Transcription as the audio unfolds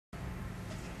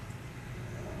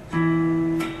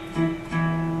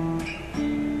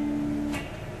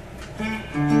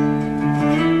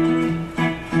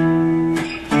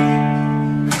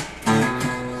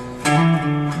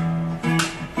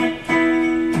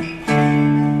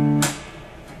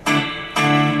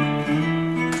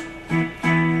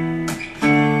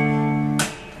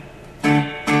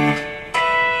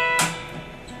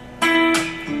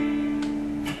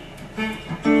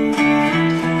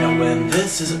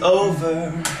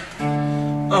over,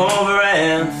 over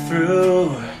and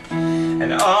through,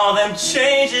 and all them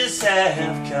changes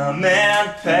have come and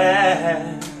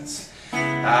passed.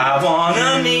 I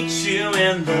wanna meet you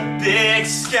in the big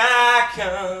sky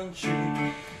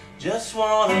country. Just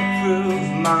wanna prove,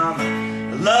 mama,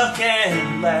 love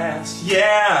can last.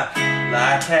 Yeah,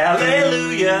 like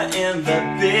hallelujah in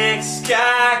the big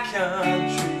sky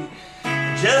country.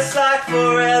 Just like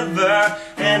forever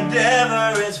and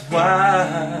ever is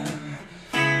why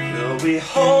will we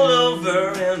hold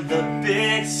over in the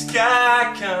big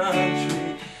sky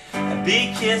country and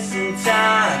be kissing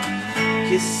time,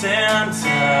 kissing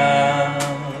time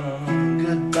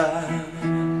goodbye.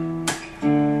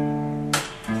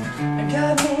 And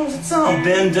God knows it's all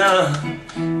been done.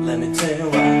 Let me tell you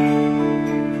why.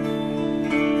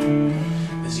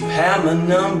 'Cause you have my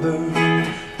number,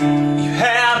 you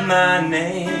have my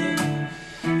name,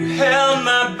 you held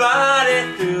my body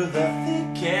through the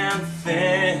thick and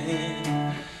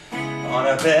thin, on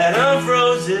a bed of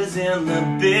roses in the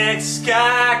big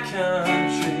sky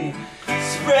country.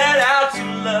 Spread out to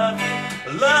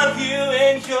love you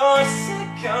in your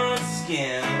second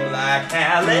skin, like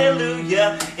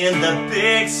hallelujah in the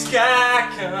big sky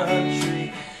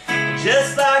country.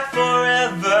 Just like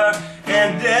forever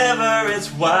and ever is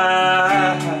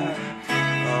why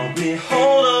we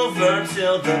hold over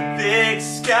till the big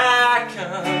sky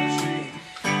country.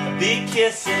 Be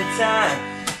kissing time,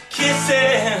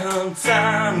 kissing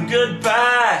time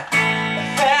goodbye.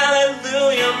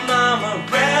 Hallelujah, mama,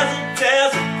 razzle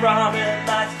dazzle,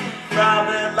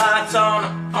 bright lights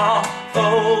on all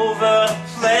over the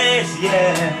place,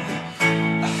 yeah.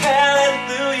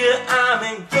 Hallelujah, I'm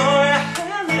in glory,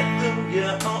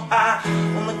 hallelujah. Oh, I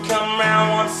wanna come round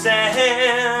once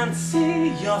and see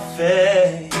your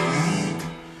face.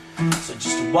 So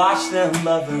just watch them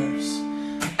lovers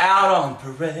out on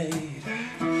parade.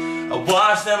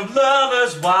 Watch them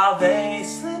lovers while they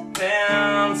slip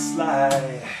and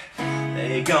slide.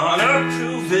 They gonna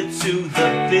prove it to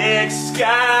the big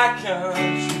sky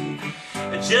country.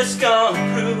 They're just gonna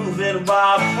prove it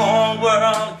while the whole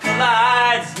world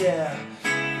collides, yeah.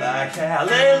 Like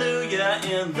hallelujah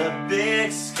in the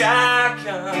big sky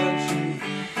country.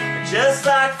 Just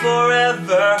like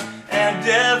forever and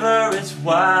ever is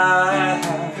why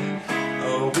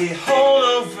we hold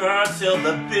over till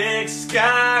the big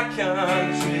sky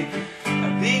country.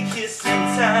 Be kissing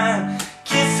time,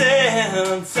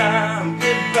 kissing time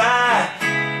goodbye.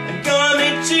 I'm gonna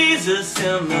meet Jesus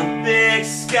in the big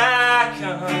sky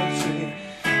country.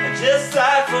 Just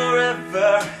like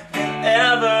forever and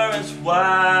ever is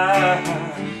why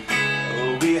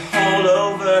we hold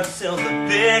over till the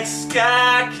big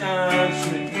sky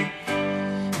country.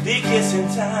 Be kissing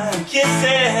time,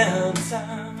 kissing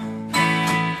time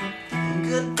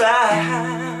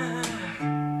goodbye.